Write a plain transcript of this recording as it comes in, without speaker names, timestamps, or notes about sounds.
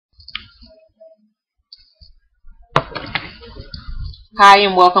Hi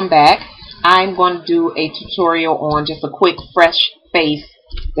and welcome back. I'm going to do a tutorial on just a quick fresh face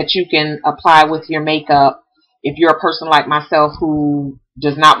that you can apply with your makeup if you're a person like myself who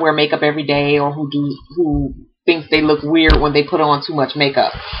does not wear makeup every day or who thinks they look weird when they put on too much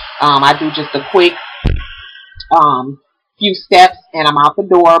makeup. I do just a quick few steps and I'm out the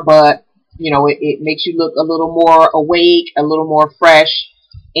door, but you know it makes you look a little more awake, a little more fresh.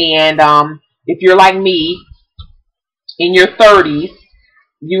 And if you're like me in your 30s,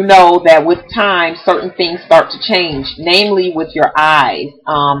 you know that with time certain things start to change, namely with your eyes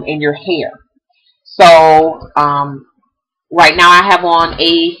and your hair. So right now I have on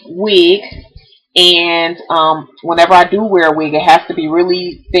a wig, and whenever I do wear a wig, it has to be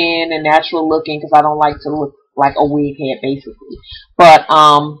really thin and natural looking because I don't like to look like a wig head basically. But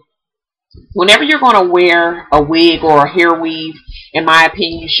whenever you're going to wear a wig or a hair weave, in my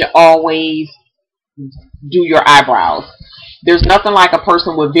opinion, you should always do your eyebrows. There's nothing like a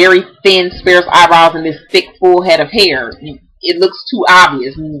person with very thin, sparse eyebrows and this thick, full head of hair. It looks too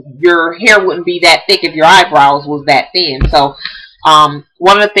obvious. Your hair wouldn't be that thick if your eyebrows was that thin. So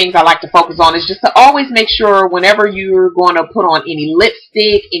one of the things I like to focus on is just to always make sure whenever you're going to put on any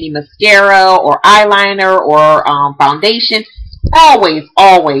lipstick, any mascara or eyeliner or foundation,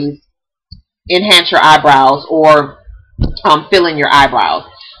 always enhance your eyebrows or fill in your eyebrows.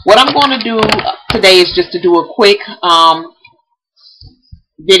 What I'm going to do today is just to do a quick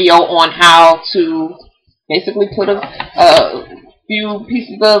video on how to basically put a few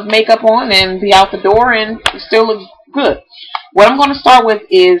pieces of makeup on and be out the door and still look good. What I'm going to start with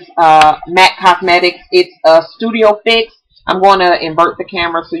is MAC Cosmetics. It's a Studio Fix. I'm going to invert the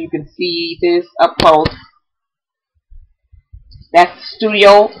camera so you can see this up close. That's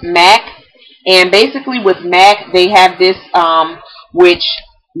Studio MAC. And basically with MAC, they have this which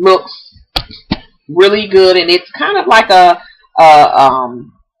looks really good, and it's kind of like a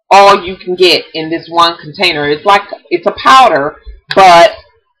all you can get in this one container. It's a powder, but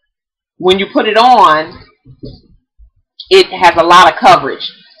when you put it on, it has a lot of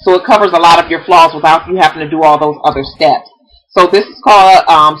coverage. So it covers a lot of your flaws without you having to do all those other steps. So this is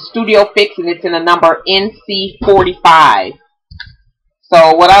called Studio Fix, and it's in a number NC45.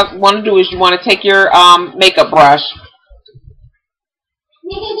 So what I want to do is you want to take your makeup brush,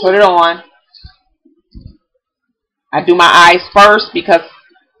 put it on. I do my eyes first because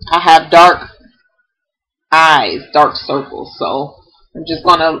I have dark eyes, dark circles. So I'm just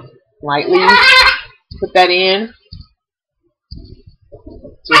going to lightly put that in.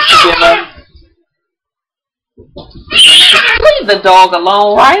 Just to give a... Leave the dog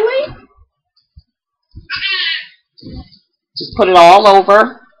alone, Riley. Just put it all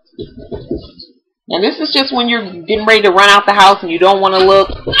over. And this is just when you're getting ready to run out the house and you don't want to look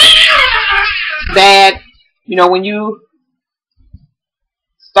bad. You know, when you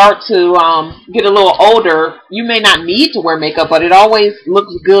start to get a little older, you may not need to wear makeup, but it always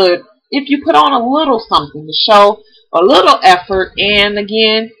looks good if you put on a little something to show a little effort. And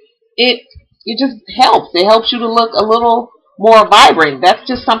again, it just helps. It helps you to look a little more vibrant. That's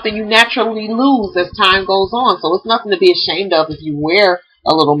just something you naturally lose as time goes on. So it's nothing to be ashamed of if you wear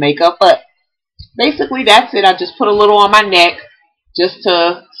a little makeup. But basically that's it. I just put a little on my neck just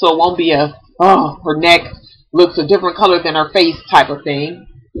so it won't be a, oh, her neck looks a different color than her face type of thing.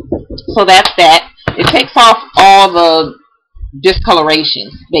 So that's that. It takes off all the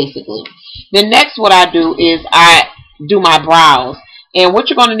discolorations basically. Then next what I do is I do my brows. And what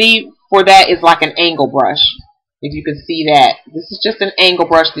you're going to need for that is like an angle brush. If you can see that. This is just an angle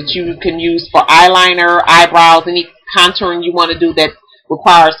brush that you can use for eyeliner, eyebrows, any contouring you want to do that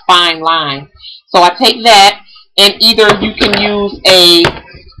requires fine lines. So I take that, and either you can use,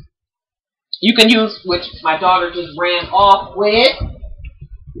 which my daughter just ran off with,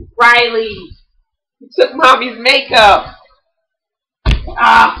 Riley, you took mommy's makeup.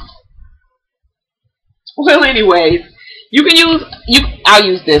 Well, anyways, you can use, I'll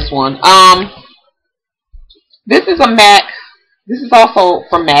use this one. This is a MAC. This is also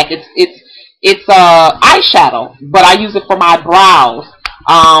from MAC. It's eyeshadow, but I use it for my brows.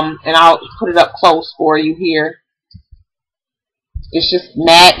 And I'll put it up close for you here. It's just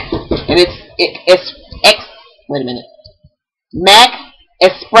MAC, and wait a minute. MAC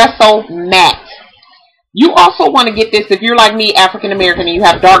Espresso Matte. You also want to get this if you're like me, African American, and you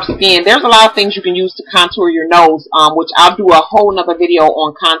have dark skin. There's a lot of things you can use to contour your nose, which I'll do a whole nother video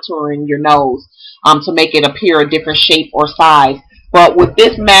on contouring your nose to make it appear a different shape or size. But with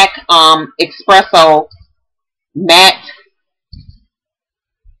this MAC Espresso Matte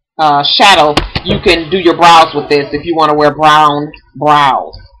shadow, you can do your brows with this if you want to wear brown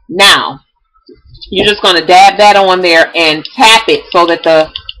brows. Now, You're just going to dab that on there and tap it so that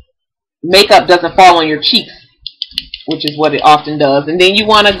the makeup doesn't fall on your cheeks, which is what it often does. And then you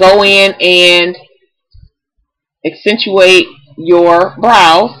want to go in and accentuate your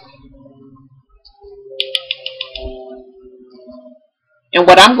brows. And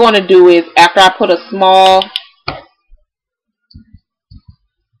what I'm going to do is, after I put a small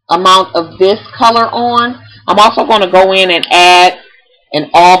amount of this color on, I'm also going to go in and add an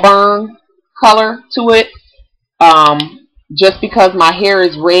auburn color to it, just because my hair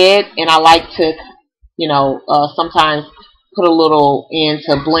is red and I like to, you know, sometimes put a little in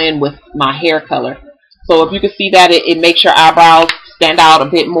to blend with my hair color. So if you can see that, it makes your eyebrows stand out a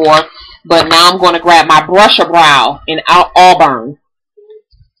bit more. But now I'm going to grab my brusher brow in auburn.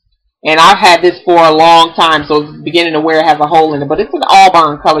 And I've had this for a long time, so it's beginning to where it has a hole in it. But it's an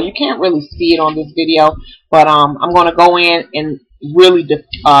auburn color. You can't really see it on this video. But I'm going to go in and really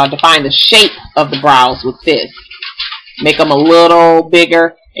define the shape of the brows with this. Make them a little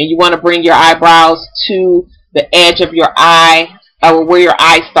bigger. And you want to bring your eyebrows to the edge of your eye, or where your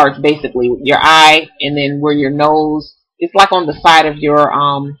eye starts, basically. Your eye, and then where your nose. It's like on the side of your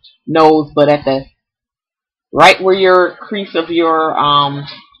nose, but at the right where your crease of your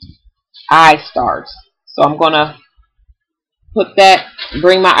eye starts. So I'm going to put that,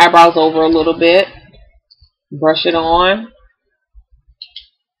 bring my eyebrows over a little bit, brush it on.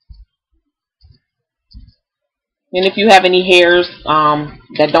 And if you have any hairs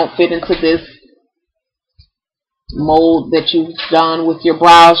that don't fit into this mold that you've done with your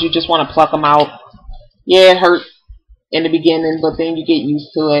brows, you just want to pluck them out. Yeah, it hurts in the beginning, but then you get used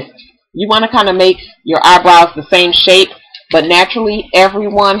to it. You want to kind of make your eyebrows the same shape, but naturally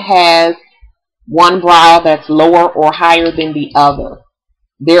everyone has one brow that's lower or higher than the other.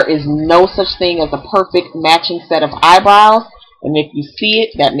 There is no such thing as a perfect matching set of eyebrows, and if you see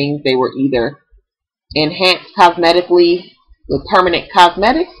it, that means they were either enhanced cosmetically with permanent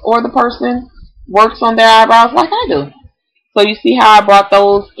cosmetics, or the person works on their eyebrows like I do. So you see how I brought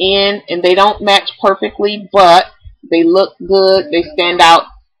those in, and they don't match perfectly, but they look good, they stand out,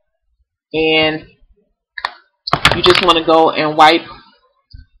 and you just want to go and wipe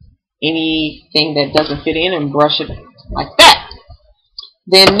anything that doesn't fit in and brush it like that.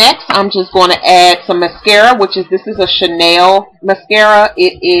 Then next, I'm just going to add some mascara, which is, this is a Chanel mascara.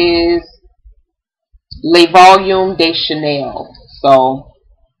 It is Le Volume de Chanel. So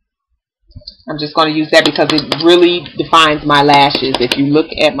I'm just going to use that because it really defines my lashes. If you look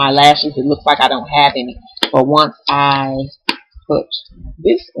at my lashes, it looks like I don't have any. But once I put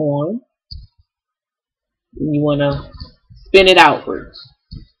this on, you want to spin it outwards,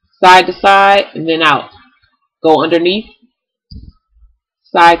 side to side, and then out. Go underneath,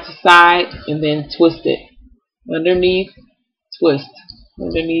 side to side, and then twist it. Underneath, twist.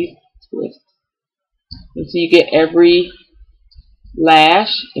 Underneath, twist. Until you get every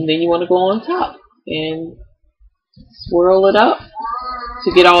lash, and then you want to go on top and swirl it up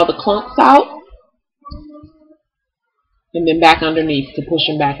to get all the clumps out, and then back underneath to push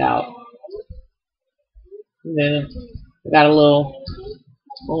them back out. And then I got a little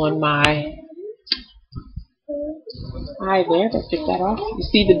on my eye there. Let's take that off. You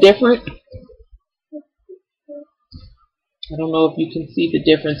see the difference? I don't know if you can see the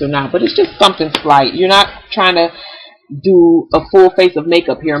difference or not, but it's just something slight. You're not trying to do a full face of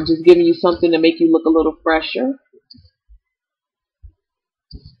makeup here. I'm just giving you something to make you look a little fresher.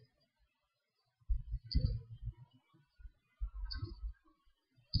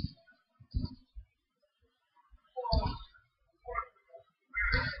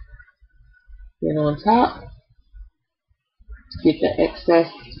 Then on top, get the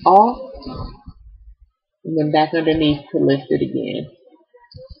excess off, and then back underneath to lift it again.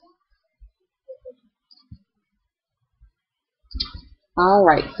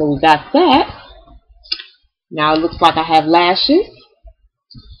 Alright, so we got that. Now it looks like I have lashes.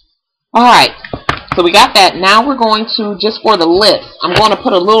 Alright, so we got that. Now we're going to, just for the lips, I'm going to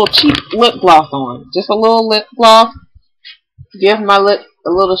put a little cheap lip gloss on. Just a little lip gloss. Give my lip a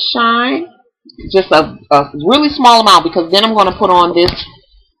little shine. Just a really small amount, because then I'm going to put on this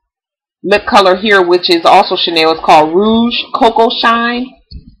lip color here, which is also Chanel. It's called Rouge Cocoa Shine,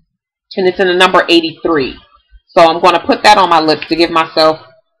 and it's in the number 83. So I'm going to put that on my lips to give myself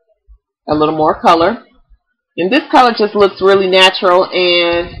a little more color. And this color just looks really natural,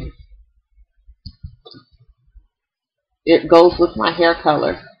 and it goes with my hair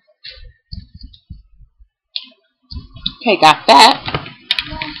color. Okay, got that.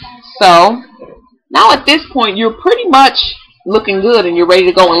 So now at this point, you're pretty much looking good and you're ready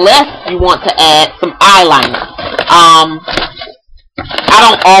to go, unless you want to add some eyeliner. I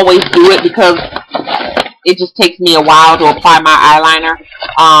don't always do it because it just takes me a while to apply my eyeliner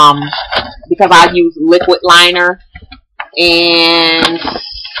because I use liquid liner, and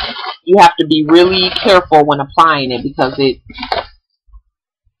you have to be really careful when applying it because it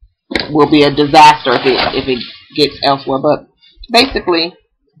will be a disaster if it gets elsewhere. But basically,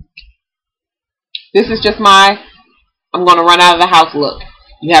 this is just my I'm going to run out of the house look.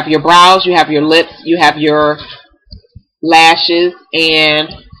 You have your brows, you have your lips, you have your lashes, and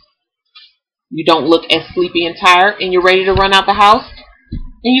you don't look as sleepy and tired, and you're ready to run out the house,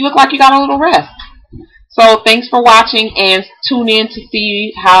 and you look like you got a little rest. So thanks for watching, and tune in to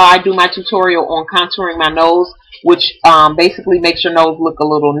see how I do my tutorial on contouring my nose, which basically makes your nose look a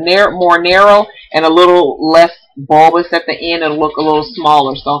little more narrow and a little less bulbous at the end. It'll look a little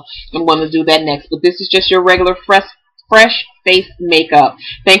smaller. So I'm going to do that next. But this is just your regular fresh face makeup.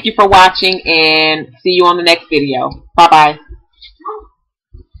 Thank you for watching, and see you on the next video. Bye-bye.